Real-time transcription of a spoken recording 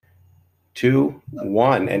2,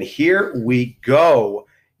 1. And here we go.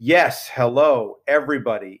 Yes, hello,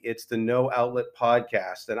 everybody. It's the No Outlet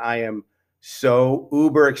Podcast, and I am so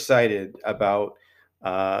uber excited about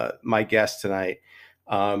my guest tonight.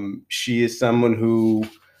 She is someone who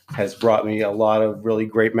has brought me a lot of really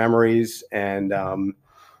great memories, and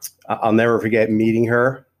I'll never forget meeting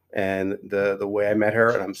her and the way I met her,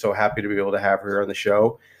 and I'm so happy to be able to have her on the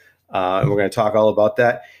show. And we're going to talk all about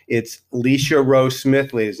that. It's Leisha Rose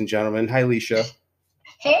Smith, ladies and gentlemen. Hi, Leisha.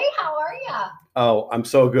 Hey, how are you? Oh, I'm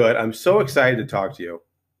so good. I'm so excited to talk to you.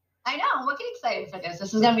 I know. I'm looking excited for this.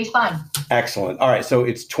 This is going to be fun. Excellent. All right. So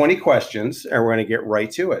it's 20 questions, and we're going to get right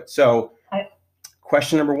to it. So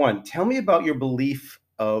question number 1, tell me about your belief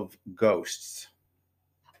of ghosts.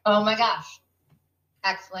 Oh, my gosh.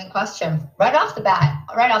 Excellent question. Right off the bat.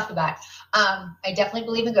 I definitely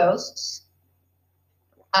believe in ghosts.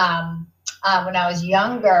 When I was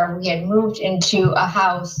younger, we had moved into a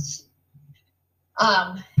house,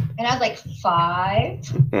 and I was like 5.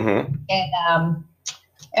 Mm-hmm. And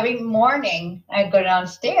every morning I'd go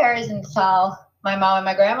downstairs and tell my mom and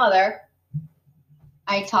my grandmother.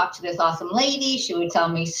 I talked to this awesome lady. She would tell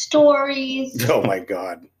me stories. Oh my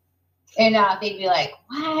God. And they'd be like,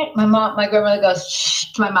 "What?" My grandmother goes,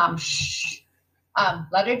 "Shh," to my mom, "Shh.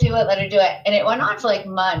 Let her do it." And it went on for like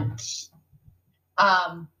months.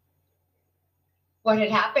 What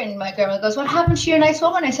had happened? My grandmother goes, "What happened to your nice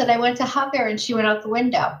woman?" I said, "I went to hug her and she went out the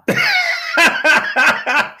window."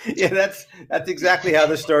 Yeah, that's exactly how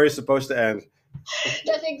the story is supposed to end.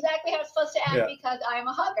 That's exactly how it's supposed to end, because I'm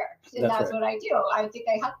a hugger. And that's right. What I do. I think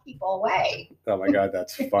I hug people away. Oh my God,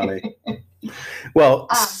 that's funny. Well,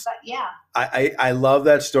 but yeah. I love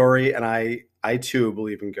that story, and I too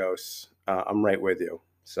believe in ghosts. I'm right with you.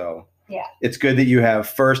 So yeah, it's good that you have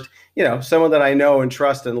someone that I know and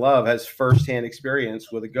trust and love has firsthand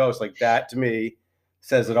experience with a ghost. Like that to me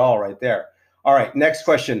says it all right there. All right, next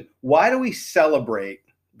question. Why do we celebrate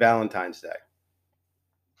Valentine's Day?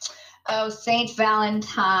 Oh, Saint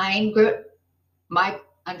Valentine. My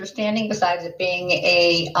understanding, besides it being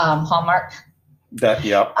a Hallmark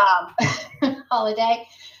holiday,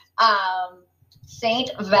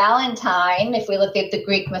 Saint Valentine. If we look at the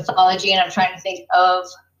Greek mythology, and I'm trying to think of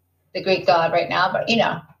the Greek god right now, but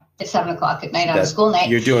it's 7:00 at night on a school night.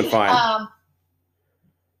 You're doing fine.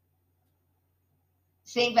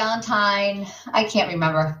 Saint Valentine. I can't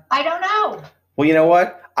remember. I don't know. Well, you know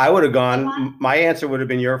what? I would have gone. My answer would have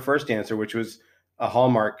been your first answer, which was a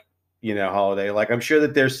Hallmark, holiday. Like I'm sure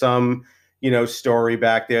that there's some, story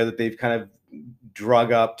back there that they've kind of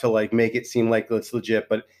drug up to like make it seem like it's legit,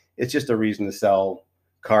 but it's just a reason to sell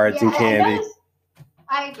cards and candy.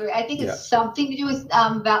 I agree. I think it's something to do with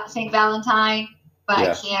Saint Valentine, but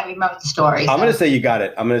I can't remember the story. I'm going to say you got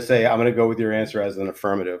it. I'm going to go with your answer as an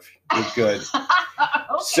affirmative. You're good. Okay.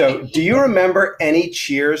 So, do you remember any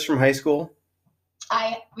cheers from high school?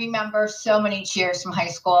 I remember so many cheers from high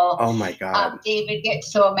school. Oh my God. David gets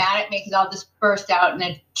so mad at me because I'll just burst out in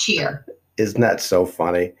a cheer. Isn't that so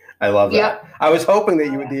funny? I love that. Yep. I was hoping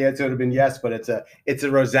that the answer would have been yes, but it's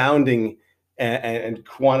a resounding and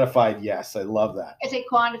quantified yes. I love that. It's a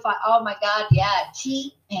quantified. Oh my God. Yeah.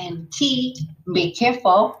 TNT. Be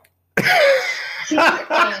careful. TNT.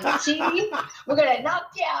 We're going to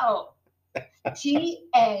knock you out.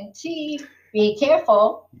 TNT. Be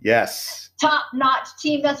careful. Yes. Top-notch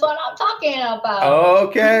team. That's what I'm talking about.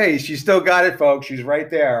 Okay. She still got it, folks. She's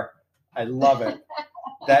right there. I love it.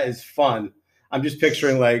 That is fun. I'm just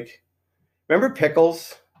picturing remember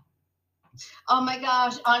Pickles? Oh my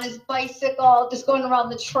gosh. On his bicycle, just going around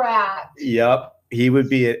the track. Yep. He would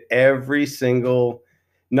be at every single,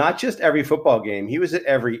 not just every football game. He was at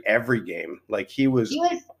every game. Like he was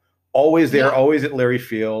always there, always at Larry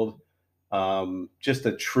Field. Just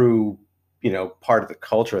a true part of the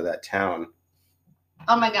culture of that town.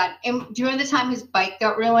 Oh my God. And during the time his bike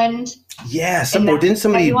got ruined. Yeah.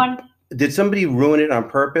 Did somebody ruin it on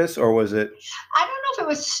purpose, or was it? I don't know if it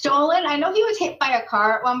was stolen. I know he was hit by a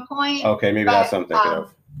car at one point. Okay. Maybe that's what I'm thinking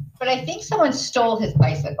of. But I think someone stole his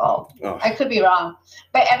bicycle. Oh. I could be wrong.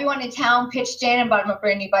 But everyone in town pitched in and bought him a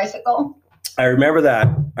brand new bicycle. I remember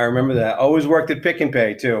that. Always worked at Pick and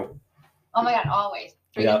Pay too. Oh my God. Always.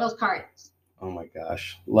 Bringing those cards. Oh my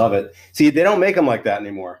gosh. Love it. See, they don't make them like that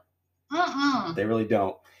anymore. Mm-mm. They really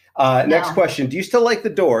don't. Next question. Do you still like the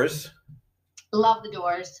Doors? Love the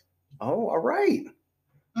Doors. Oh, all right.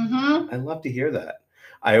 Mm-hmm. I love to hear that.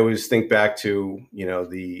 I always think back to,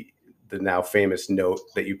 the now famous note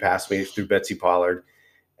that you passed me through Betsy Pollard.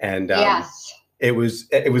 And yes. It was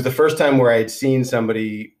the first time where I had seen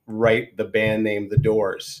somebody write the band name The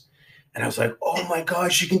Doors. And I was like, oh my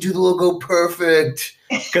gosh, you can do the logo perfect.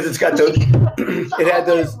 Because it's got those, it had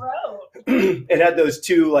those, it had those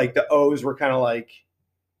two, like the O's were kind of like,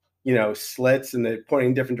 slits and they're pointing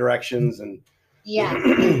in different directions. And Yeah.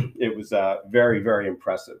 it was very, very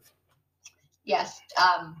impressive. Yes.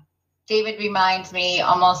 David reminds me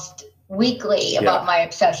almost weekly about my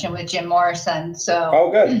obsession with Jim Morrison. So,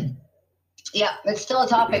 oh, good. Yeah, it's still a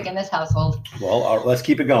topic in this household. Well, let's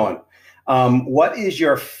keep it going. What is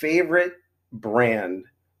your favorite brand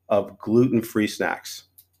of gluten-free snacks?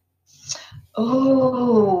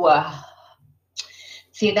 Oh,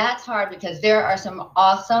 see, that's hard because there are some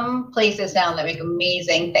awesome places now that make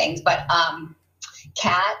amazing things. But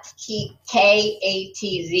K-A-T-Z.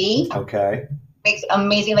 Okay. Makes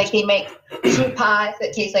amazing, like they make fruit pies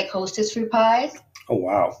that taste like Hostess fruit pies. Oh,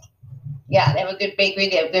 wow. Yeah, they have a good bakery.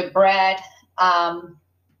 They have good bread.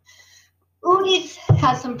 Udi's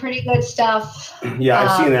has some pretty good stuff. Yeah,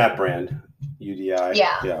 I've seen that brand, UDI.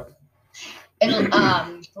 Yeah.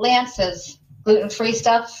 And Lance's gluten-free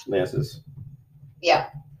stuff. Lance's. Yeah.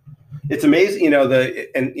 It's amazing, you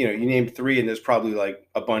named 3, and there's probably like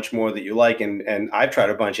a bunch more that you like, and I've tried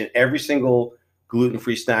a bunch, and every single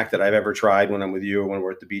gluten-free snack that I've ever tried when I'm with you or when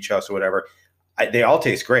we're at the beach house or whatever, they all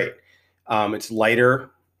taste great. It's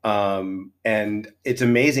lighter, and it's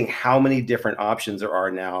amazing how many different options there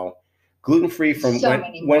are now. Gluten-free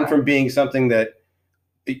went from being something that,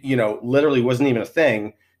 literally wasn't even a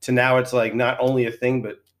thing to now it's like not only a thing,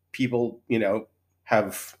 but people,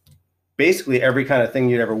 have basically every kind of thing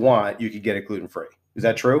you'd ever want, you could get it gluten-free. Is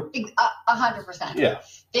that true? 100%. Yeah.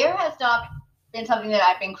 There has not been something that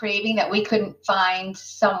I've been craving that we couldn't find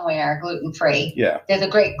somewhere gluten-free. Yeah. There's a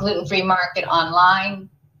great gluten-free market online.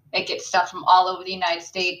 They get stuff from all over the United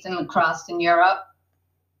States and across in Europe.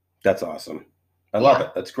 That's awesome. I love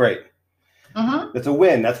it. That's great. Mm-hmm. That's a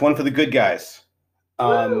win. That's one for the good guys.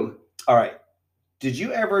 All right. Did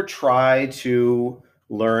you ever try to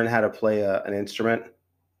learn how to play an instrument?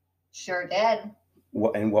 Sure did.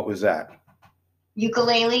 What was that?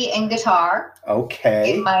 Ukulele and guitar.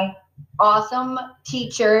 Okay. And my awesome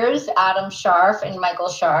teachers, Adam Scharf and Michael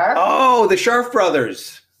Scharf. Oh, the Scharf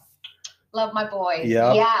brothers. Love my boys.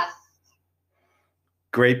 Yeah. Yes.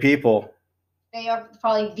 Great people. They are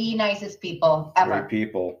probably the nicest people ever. Great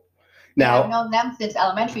people. Now, I've known them since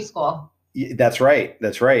elementary school. That's right.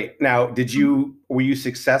 That's right. Now, were you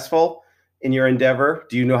successful in your endeavor?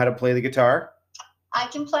 Do you know how to play the guitar? I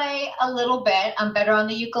can play a little bit. I'm better on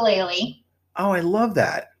the ukulele. Oh, I love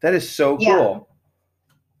that. That is so cool.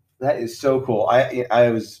 Yeah. That is so cool.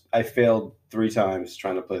 I failed 3 times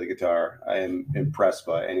trying to play the guitar. I am impressed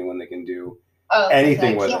by anyone that can do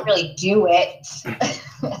anything with it. I can't really do it.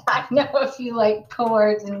 I know a few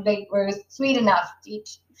chords, and they were sweet enough to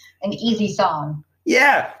teach an easy song.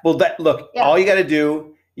 Yeah. Well, all you got to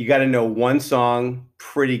do, you got to know one song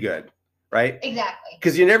pretty good, right? Exactly.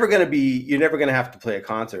 Because you're never going to have to play a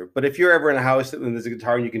concert. But if you're ever in a house and there's a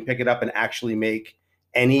guitar and you can pick it up and actually make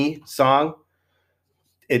any song,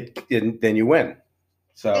 then you win.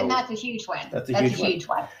 So and that's a huge win. That's a huge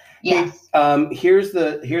one. Yes. Here's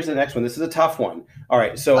the next one. This is a tough one. All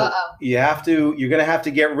right. So you're going to have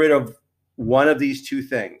to get rid of one of these 2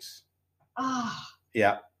 things. Oh.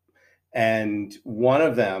 Yeah. And one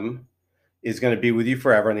of them is going to be with you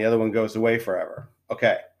forever, and the other one goes away forever.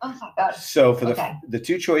 Okay. Oh my God. So for the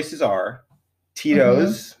 2 choices are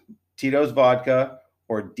Tito's, Tito's vodka,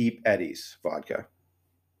 or Deep Eddy's vodka.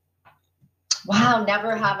 Wow,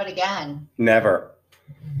 never have it again. Never.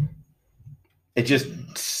 It just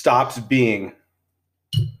stops being.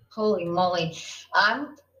 Holy moly.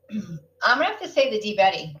 I'm gonna have to say the Deep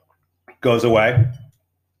Eddy. Goes away?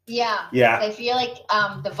 Yeah. Yeah. I feel like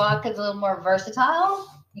the vodka's a little more versatile.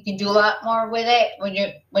 You can do a lot more with it. When you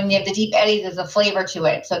have the Deep Eddies, there's a flavor to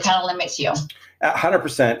it, so it kind of limits you.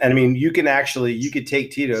 100%. And I mean, you could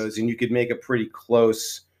take Tito's and you could make a pretty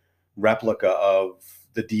close replica of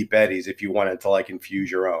the Deep Eddies if you wanted to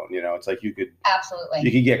infuse your own. It's like you could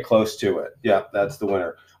get close to it. Yeah, that's the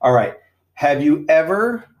winner. All right. Have you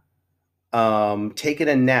ever taken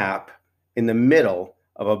a nap in the middle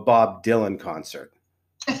of a Bob Dylan concert?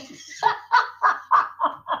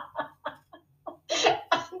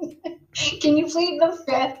 Can you plead the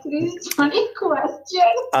fifth to these funny questions?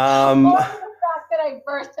 Or the fact that I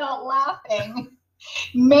burst out laughing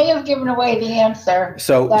may have given away the answer.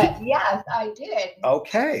 So, but yes, I did.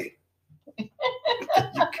 Okay.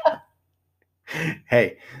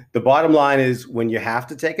 Hey, the bottom line is when you have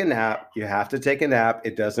to take a nap, you have to take a nap.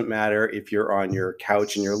 It doesn't matter if you're on your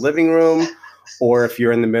couch in your living room or if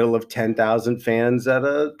you're in the middle of 10,000 fans at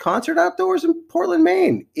a concert outdoors in Portland,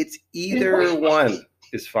 Maine. It's either one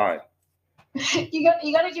is fine. You got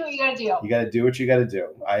to do what you got to do. You got to do what you got to do.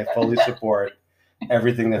 I fully support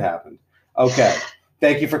everything that happened. Okay.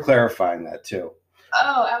 Thank you for clarifying that too.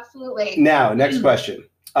 Oh, absolutely. Now, next question.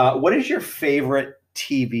 What is your favorite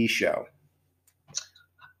TV show?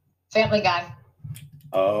 Family Guy.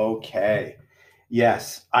 Okay.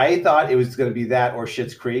 Yes, I thought it was going to be that or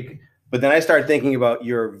Schitt's Creek, but then I started thinking about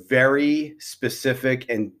your very specific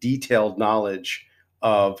and detailed knowledge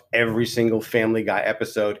of every single Family Guy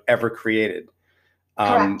episode ever created.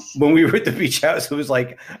 Correct. When we were at the beach house, it was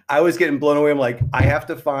like I was getting blown away. I'm like, I have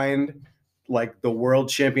to find like the world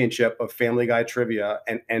championship of Family Guy trivia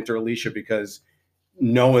and enter Alicia because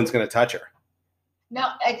no one's going to touch her. No,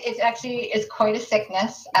 it's quite a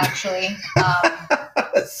sickness, actually.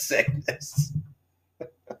 A sickness.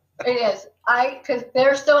 It is. Because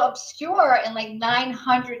they're so obscure and like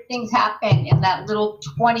 900 things happen in that little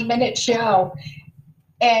 20-minute show.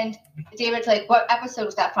 And David's like, what episode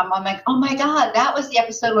was that from? I'm like, oh my God, that was the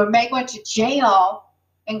episode where Meg went to jail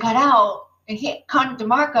and got out and hit Conor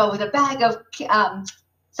DeMarco with a bag of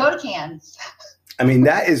soda cans. I mean,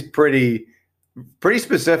 that is pretty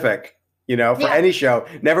specific, you know, for any show.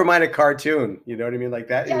 Never mind a cartoon. You know what I mean? Like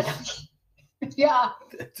that is. Yeah.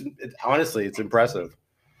 Honestly, it's impressive.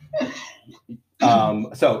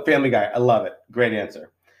 So Family Guy, I love it. Great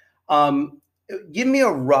answer. Give me a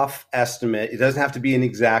rough estimate. It doesn't have to be an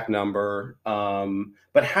exact number.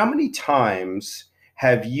 But how many times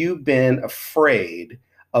have you been afraid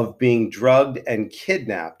of being drugged and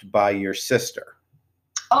kidnapped by your sister?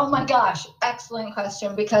 Oh my gosh, excellent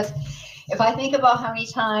question. Because if I think about how many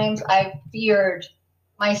times I've feared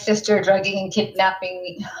my sister drugging and kidnapping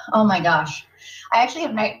me, oh my gosh, I actually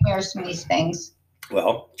have nightmares from these things.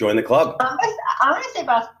 Well, join the club. I'm gonna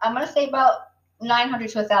say about 900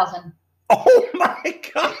 to 1,000. Oh my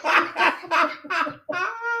God.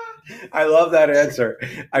 I love that answer.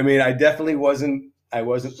 I mean, I wasn't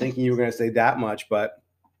thinking you were going to say that much, but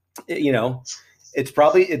you know,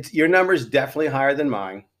 your number's definitely higher than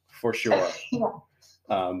mine for sure. Yeah.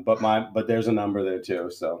 But there's a number there too.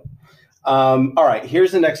 So, all right,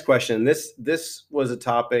 here's the next question. This was a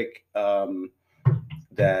topic,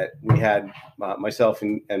 that we had, myself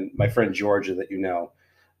and my friend Georgia that you know,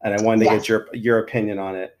 and I wanted to get your opinion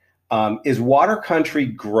on it. Is water country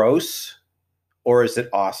gross or is it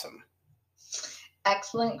awesome?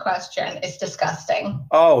 Excellent question. It's disgusting.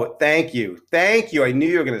 Oh, thank you. Thank you. I knew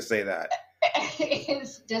you were going to say that. It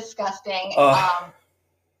is disgusting.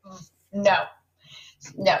 No.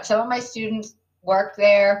 Some of my students work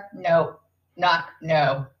there. No.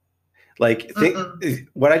 Like,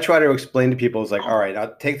 what I try to explain to people is like, all right,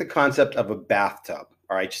 I'll take the concept of a bathtub.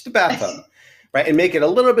 All right, just a bathtub. Right, and make it a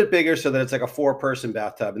little bit bigger so that it's like a 4-person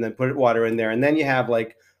bathtub, and then put water in there, and then you have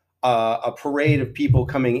like a parade of people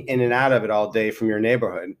coming in and out of it all day from your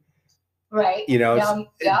neighborhood. Right. You know,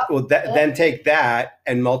 then take that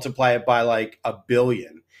and multiply it by like 1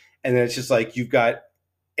 billion, and then it's just like you've got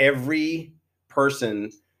every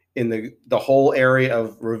person in the whole area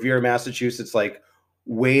of Revere, Massachusetts, like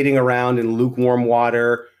wading around in lukewarm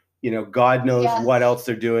water. You know, God knows what else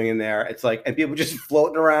they're doing in there. It's like, and people just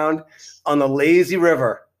floating around on the lazy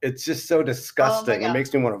river. It's just so disgusting. It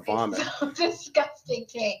makes me want to vomit. It's so disgusting,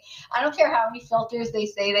 Kate. I don't care how many filters they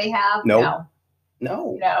say they have. No.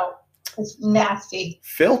 It's nasty.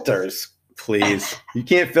 Filters, please. You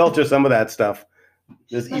can't filter some of that stuff.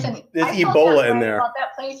 There's Ebola in there. I felt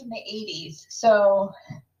that place in the 80s. So.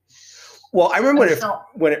 Well, I remember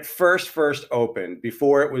when it first opened,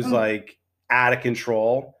 before it was like out of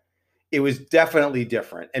control. It was definitely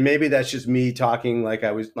different. And maybe that's just me talking like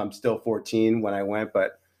I'm still 14 when I went,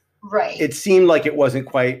 but it seemed like it wasn't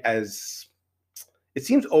quite as, it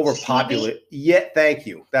seems overpopulated. Yeah, thank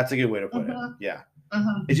you. That's a good way to put it. Yeah.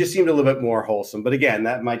 It just seemed a little bit more wholesome. But again,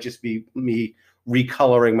 that might just be me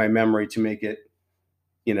recoloring my memory to make it,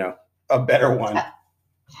 you know, a better one.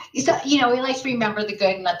 So, you know, we like to remember the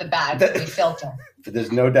good and not the bad. We filter.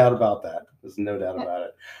 There's no doubt about that. There's no doubt about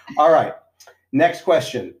it. All right. Next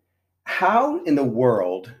question. How in the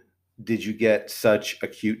world did you get such a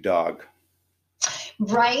cute dog?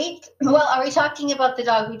 Right. Well, are we talking about the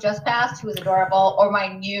dog who just passed, who was adorable, or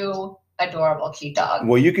my new adorable cute dog?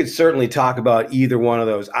 Well, you could certainly talk about either one of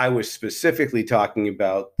those. I was specifically talking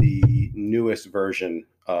about the newest version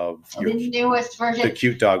of the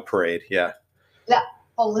cute dog parade. Yeah.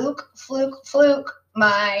 Fluke,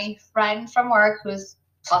 my friend from work, who's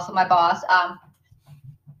also my boss,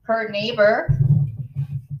 her neighbor,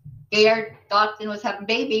 their dachshund was having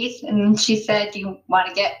babies, and she said, "Do you want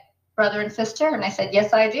to get brother and sister?" And I said,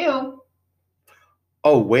 "Yes, I do."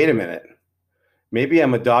 Oh, wait a minute. Maybe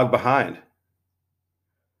I'm a dog behind.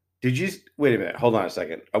 Wait a minute. Hold on a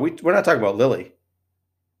second. We're not talking about Lily.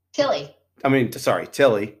 Tilly. I mean, sorry,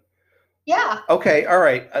 Tilly. Yeah. Okay, all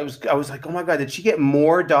right. I was like, oh my God, did she get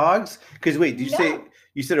more dogs? Because wait, did you say No.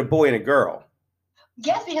 you said a boy and a girl?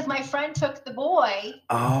 Yes, because my friend took the boy.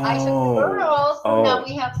 I took the Oh, girl, so now oh,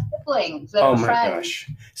 we have siblings that oh are my friends.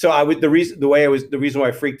 gosh. So I would the reason why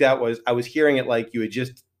I freaked out was I was hearing it like you had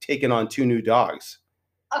just taken on two new dogs.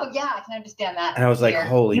 Oh yeah, I can understand that And I was like, fear.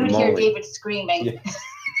 holy You would hear moly. David screaming. Yeah.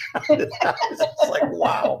 I was just like,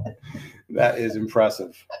 wow, that is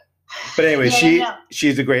impressive. But anyway, Yeah, no, no.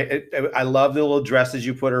 she's a great. I love the little dresses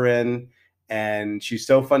you put her in, and she's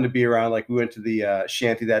so fun to be around. Like we went to the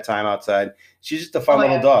shanty that time outside. She's just a Oh fun my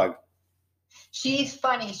little God. dog, She's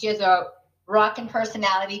funny. She has a rockin'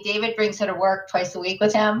 personality. David brings her to work twice a week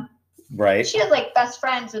with him. right? She has like best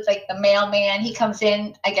friends with like the mailman. He comes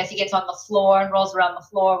in, I guess he gets on the floor and rolls around the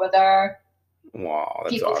floor with her. Wow,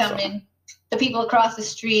 that's People come awesome. in. The people across the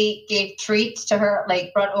street gave treats to her,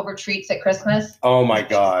 like brought over treats at Christmas. Oh my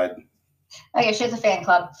God, Oh yeah, she has a fan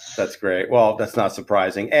club. that's great. Well, that's not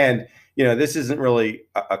surprising. And this isn't really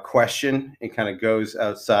a question. It kind of goes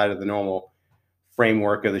outside of the normal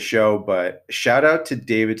framework of the show. But shout out to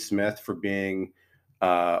David Smith for being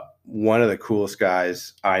one of the coolest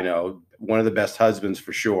guys I know. One of the best husbands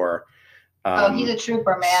for sure. Oh, he's a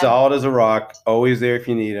trooper, man. Solid as a rock, always there if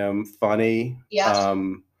you need him. Funny, Yeah.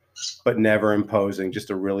 but never imposing. Just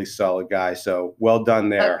a really solid guy. So well done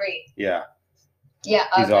there. Agreed. Yeah, Yeah,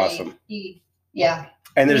 he's agreed. awesome. Yeah.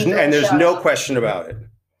 And there's Needs a little no shout out. question about it.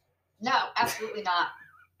 No, absolutely not.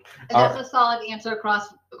 And All that's a solid answer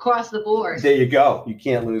across the board. There you go. You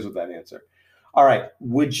can't lose with that answer. All right.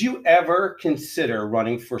 Would you ever consider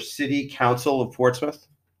running for City Council of Portsmouth?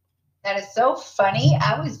 That is so funny.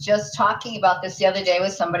 I was just talking about this the other day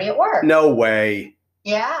with somebody at work. No way.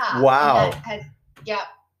 Yeah. Wow. Yeah,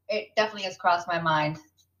 it definitely has crossed my mind.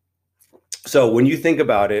 So when you think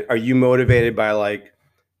about it, are you motivated by like,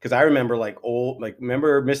 because I remember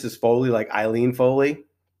remember Mrs. Foley, like Eileen Foley?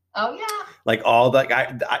 Oh yeah. Like all that,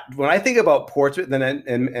 when I think about Portsmouth, then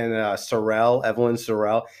and Sorrel, Evelyn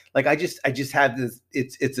Sorrel, like I just had this.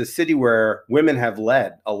 It's a city where women have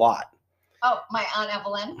led a lot. Oh, my Aunt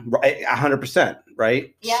Evelyn. Right, 100%.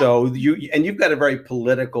 Right. Yeah. So you've got a very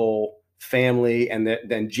political family, and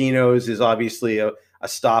then Gino's is obviously a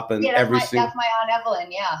stop in every single. That's my Aunt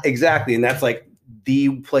Evelyn. Yeah. Exactly, and that's like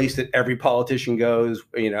the place that every politician goes.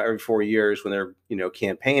 Every 4 years when they're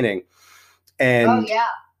campaigning, and. Oh yeah.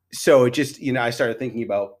 So it just, I started thinking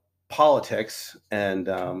about politics, and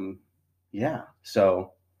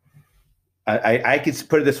so I could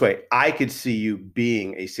put it this way. I could see you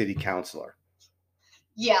being a city councilor.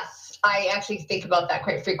 Yes, I actually think about that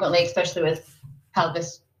quite frequently, especially with how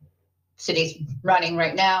this city's running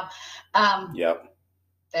right now. Yep.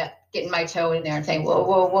 That getting my toe in there and saying, whoa,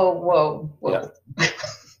 whoa, whoa, whoa, whoa.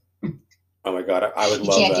 Yep. Oh my God, I would love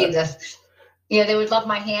that. You can't do this. Yeah, they would love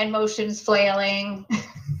my hand motions flailing.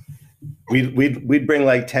 We'd bring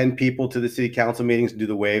like 10 people to the city council meetings and do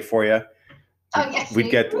the wave for you. Oh yes. We'd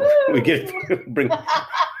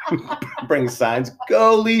bring signs.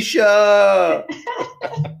 Go, Leisha.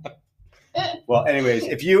 Well, anyways,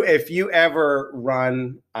 if you ever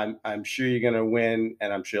run, I'm sure you're gonna win,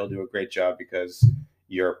 and I'm sure you'll do a great job because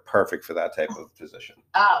you're perfect for that type of position.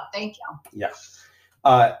 Oh, thank you.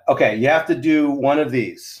 Yeah. Okay, you have to do one of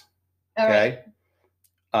these. All okay.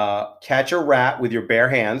 Right. Catch a rat with your bare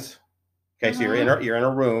hands. Okay, so you're in a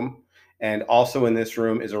room, and also in this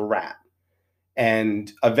room is a rat.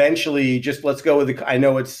 And eventually, just let's go with I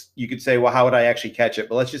know you could say, well, how would I actually catch it?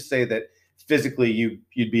 But let's just say that physically you'd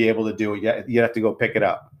be able to do it. You'd have to go pick it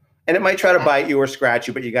up, and it might try to bite you or scratch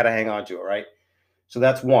you, but you got to hang on to it, right? So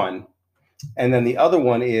that's one. And then the other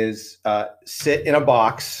one is sit in a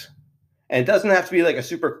box, and it doesn't have to be like a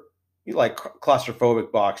super like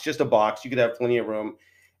claustrophobic box, just a box. You could have plenty of room,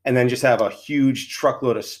 and then just have a huge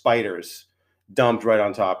truckload of spiders dumped right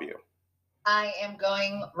on top of you. I am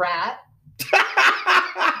going rat.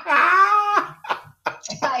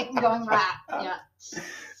 I'm going rat. Yeah.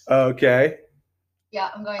 Okay. Yeah,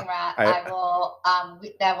 I'm going rat. I will.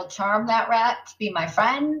 That will charm that rat to be my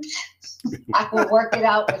friend. I will work it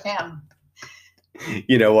out with him.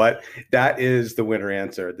 You know what? That is the winner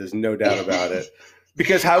answer. There's no doubt about it.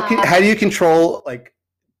 Because how do you control like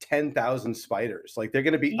 10,000 spiders? Like they're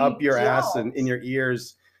going to be up your ass and in your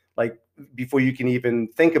ears, like before you can even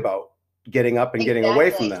think about getting up and getting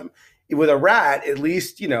away from them. With a rat, at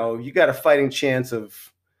least, you got a fighting chance of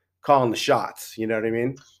calling the shots. You know what I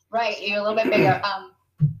mean? Right. You're a little bit bigger.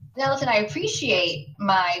 Now listen, I appreciate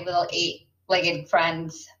my little 8-legged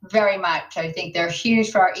friends very much. I think they're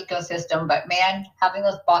huge for our ecosystem, but man, having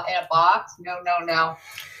those in a box, no.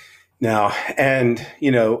 No. And,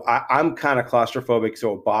 I'm kind of claustrophobic.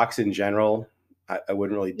 So a box in general, I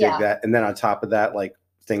wouldn't really dig Yeah. that. And then on top of that, like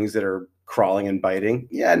things that are crawling and biting.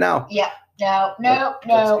 Yeah, no. Yeah. No.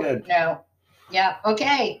 That's good. No. Yeah.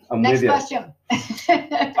 Okay. I'm Next with you. question.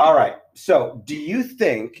 All right. So do you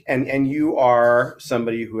think, and you are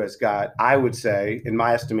somebody who has got, I would say, in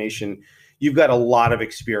my estimation, you've got a lot of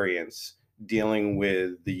experience dealing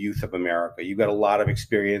with the youth of America. You've got a lot of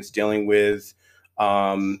experience dealing with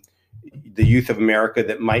the youth of America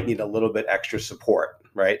that might need a little bit extra support,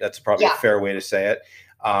 right? That's probably a fair way to say it.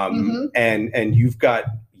 And you've got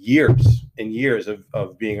years and years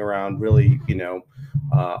of being around really,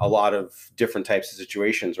 a lot of different types of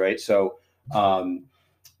situations, right? So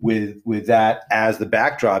with that as the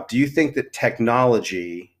backdrop, do you think that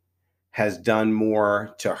technology has done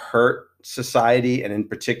more to hurt society, and in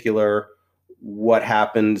particular, what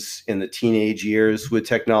happens in the teenage years with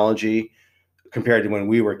technology compared to when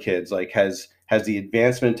we were kids? Like, has the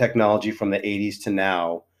advancement in technology from the 80s to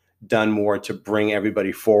now done more to bring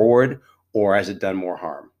everybody forward, or has it done more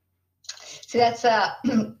harm? So that's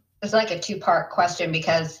it's like a two-part question,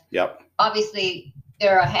 because Yep. obviously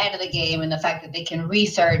they're ahead of the game in the fact that they can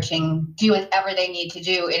research and do whatever they need to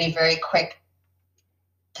do in a very quick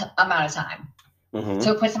amount of time. Mm-hmm.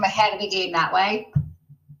 So it puts them ahead of the game that way.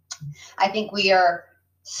 I think we are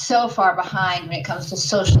so far behind when it comes to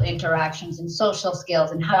social interactions and social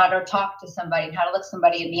skills and how to talk to somebody and how to look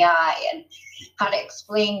somebody in the eye and how to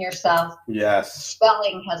explain yourself. Yes.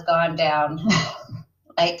 Spelling has gone down.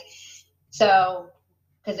 Like, so,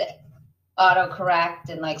 because autocorrect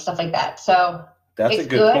and like stuff like that. So that's a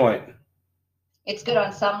good point. It's good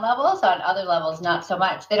on some levels, on other levels, not so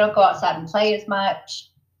much. They don't go outside and play as much.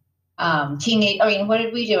 What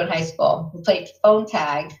did we do in high school? We played phone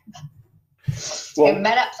tag. Well, and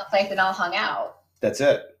met up someplace and all hung out. That's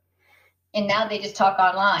it. And now they just talk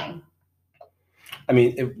online. I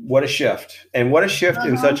mean, what a shift. And what a shift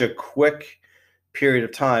in such a quick period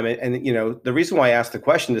of time. And the reason why I asked the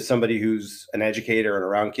question to somebody who's an educator and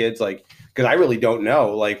around kids, like, because I really don't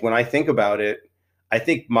know. Like, when I think about it, I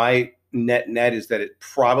think my net is that it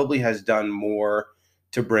probably has done more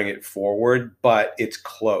to bring it forward, but it's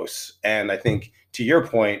close. And I think, to your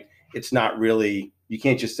point, it's not really, you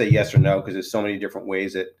can't just say yes or no, because there's so many different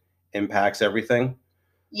ways it impacts everything.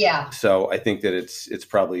 Yeah. So I think that it's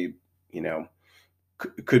probably,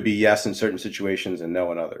 could be yes in certain situations and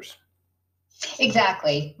no in others.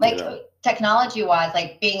 Exactly. Like, technology wise,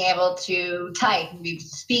 like being able to type and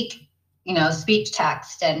speak, speech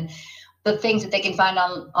text and the things that they can find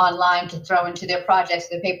online to throw into their projects,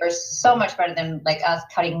 their papers, so much better than like us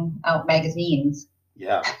cutting out magazines.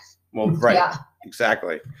 Yeah. Well, right. Yeah.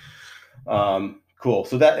 Exactly. Cool.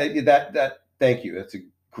 So that thank you. That's a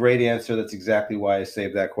great answer. That's exactly why I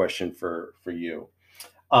saved that question for you.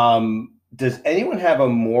 Does anyone have a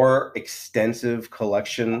more extensive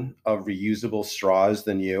collection of reusable straws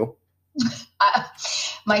than you?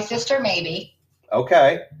 My sister, maybe.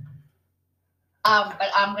 Okay. But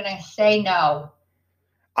I'm going to say no.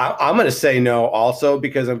 I'm going to say no also,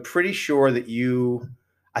 because I'm pretty sure that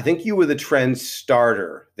I think you were the trend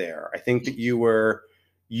starter there. I think that you were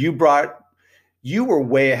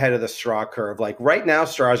way ahead of the straw curve. Like, right now,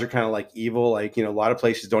 straws are kind of like evil. Like, a lot of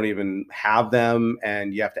places don't even have them,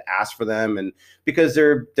 and you have to ask for them, and because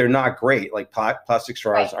they're not great. Like, plastic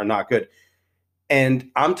straws are not good. And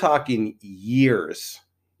I'm talking years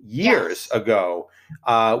ago.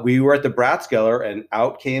 We were at the Bratskeller, and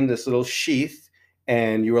out came this little sheath,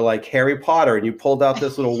 and you were like Harry Potter, and you pulled out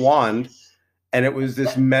this little wand, and it was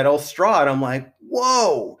this metal straw, and I'm like,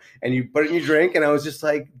 whoa! And you put it in your drink, and I was just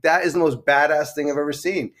like, that is the most badass thing I've ever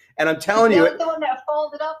seen. And I'm telling you, the one that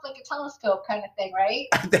folded up like a telescope kind of thing, right?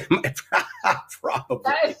 Probably.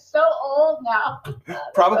 That is so old now.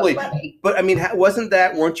 Probably, so but I mean,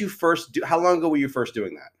 weren't you first? How long ago were you first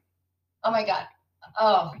doing that? Oh my God!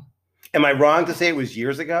 Oh. Am I wrong to say it was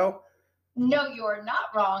years ago? No, you are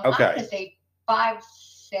not wrong. Okay. I'm going to say 5,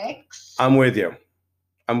 6. I'm with you.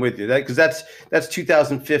 Because that's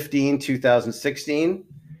 2015, 2016.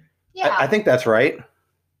 Yeah. I think that's right.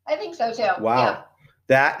 I think so too. Wow. Yeah.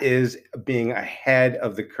 That is being ahead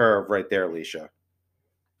of the curve right there, Alicia.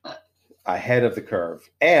 Ahead of the curve.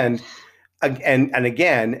 And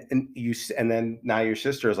again, and then now your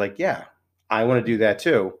sister is like, yeah, I want to do that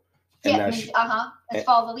too. And It's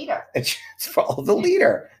follow the leader. It's follow the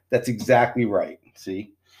leader. That's exactly right.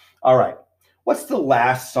 See? All right. What's the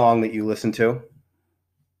last song that you listened to?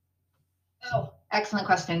 Oh, excellent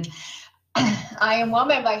question. I Am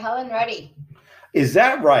Woman by Helen Reddy. Is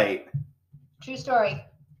that right? True story.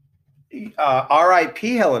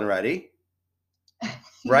 R.I.P. Helen Reddy.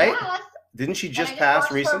 Right? Yes. Didn't she just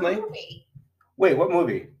pass recently? Movie. Wait, what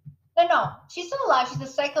movie? No. She's still alive. She's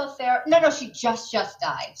a psychotherapist. No, she just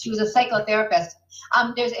died. She was a psychotherapist.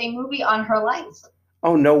 There's a movie on her life.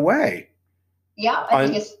 Oh, no way. Yeah, I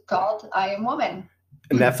think it's called I Am Woman.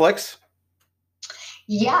 Netflix?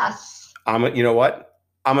 Yes. You know what?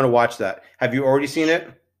 I'm going to watch that. Have you already seen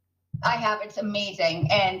it? I have. It's amazing.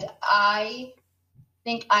 And I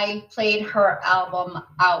think I played her album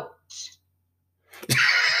out.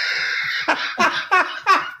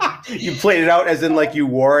 You played it out as in like you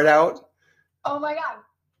wore it out? Oh my God.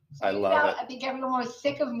 I love it. I think everyone was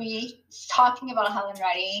sick of me talking about Helen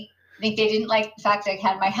Reddy. I think they didn't like the fact that I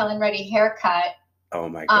had my Helen Reddy haircut. Oh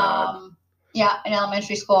my God. Yeah, in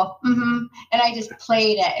elementary school. And I just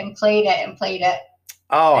played it and played it and played it.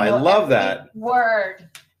 Oh, I love that. Word.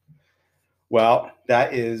 Well,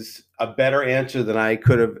 that is a better answer than I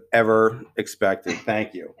could have ever expected.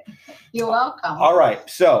 Thank you. You're welcome. All right.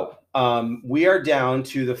 So we are down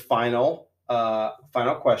to the final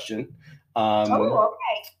question. Okay.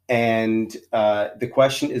 And the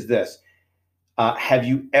question is this. Have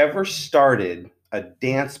you ever started a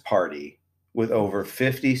dance party with over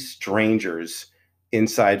 50 strangers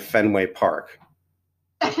inside Fenway Park?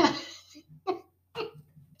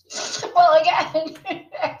 Well, again,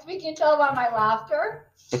 as we can tell by my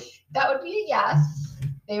laughter, that would be a yes.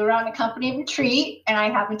 They were on a company retreat, and I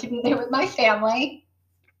happened to be there with my family.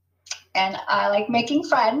 And I like making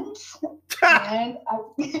friends, and I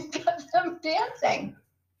got them dancing.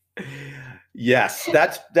 Yes,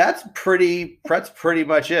 that's pretty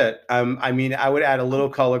much it. I mean, I would add a little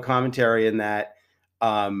color commentary in that.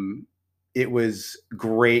 It was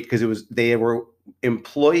great because they were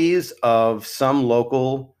employees of some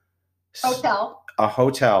local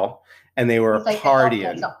hotel, and they were like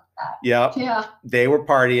partying. Yeah, they were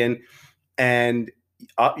partying, and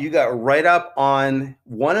you got right up on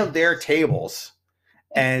one of their tables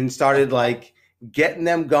and started like getting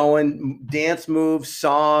them going, dance moves,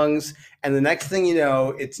 songs. And the next thing you know,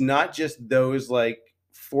 it's not just those like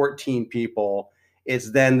 14 people.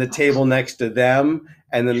 It's then the table next to them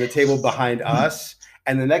and then the table behind us.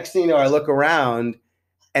 And the next thing you know, I look around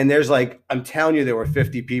and there's like, I'm telling you, there were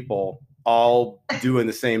 50 people all doing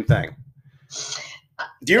the same thing.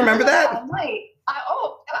 Do you remember that?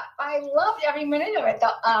 I loved every minute of it.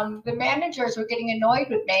 The managers were getting annoyed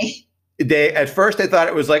with me. At first they thought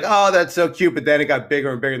it was like, oh, that's so cute, but then it got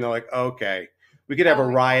bigger and bigger, and they're like, okay, we could have a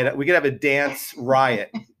riot. We could have a dance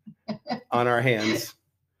riot on our hands.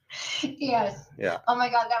 Yes. Yeah. Oh my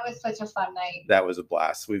God, that was such a fun night. That was a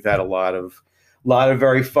blast. We've had a lot of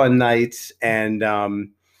very fun nights, and I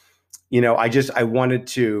wanted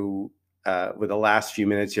to, with the last few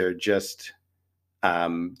minutes here, just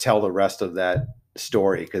tell the rest of that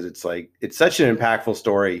story because it's such an impactful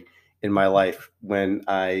story in my life. When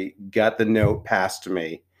I got the note passed to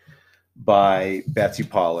me by Betsy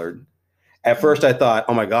Pollard, at first I thought,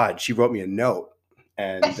 oh my God, she wrote me a note.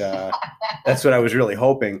 And that's what I was really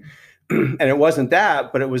hoping. And it wasn't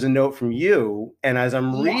that, but it was a note from you. And as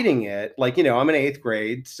I'm reading it, I'm in 8th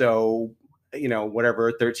grade. So,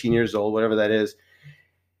 whatever, 13 years old, whatever that is.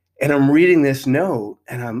 And I'm reading this note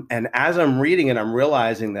and as I'm reading it, I'm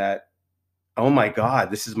realizing that, oh my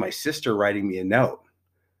God, this is my sister writing me a note.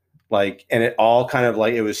 And it all kind of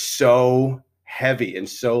it was so heavy and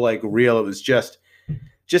so real. It was just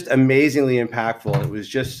amazingly impactful. It was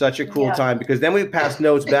just such a cool time because then we passed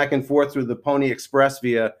notes back and forth through the Pony Express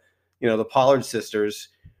via, the Pollard sisters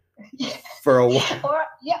for a while.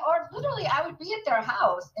 Or literally I would be at their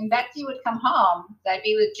house and Betsy would come home. I'd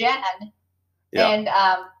be with Jen and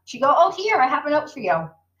she'd go, oh, here, I have a note for you.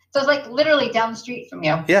 So it's literally down the street from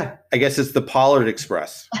you. Yeah. I guess it's the Pollard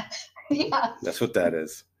Express. Yeah. That's what that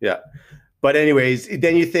is. Yeah. But anyways,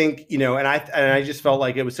 then you think, and I just felt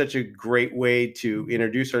like it was such a great way to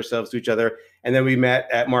introduce ourselves to each other. And then we met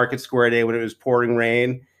at Market Square Day when it was pouring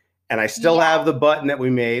rain. And I still have the button that we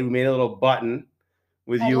made. We made a little button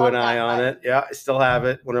with you and I on it. Yeah, I still have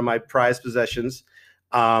it. One of my prized possessions.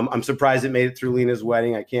 I'm surprised it made it through Lena's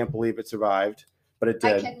wedding. I can't believe it survived, but it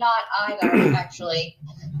did. I cannot either, actually.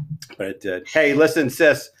 But it did. Hey, listen,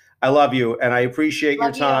 sis, I love you and I appreciate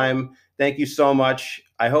your time. Thank you so much.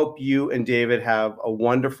 I hope you and David have a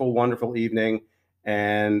wonderful, wonderful evening.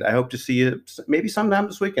 And I hope to see you maybe sometime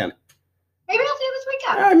this weekend. Maybe I'll see you this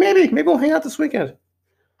weekend. Maybe we'll hang out this weekend.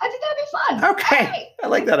 I think that'd be fun. Okay. Right. I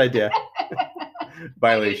like that idea.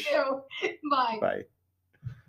 Bye, Leash. Bye. Bye.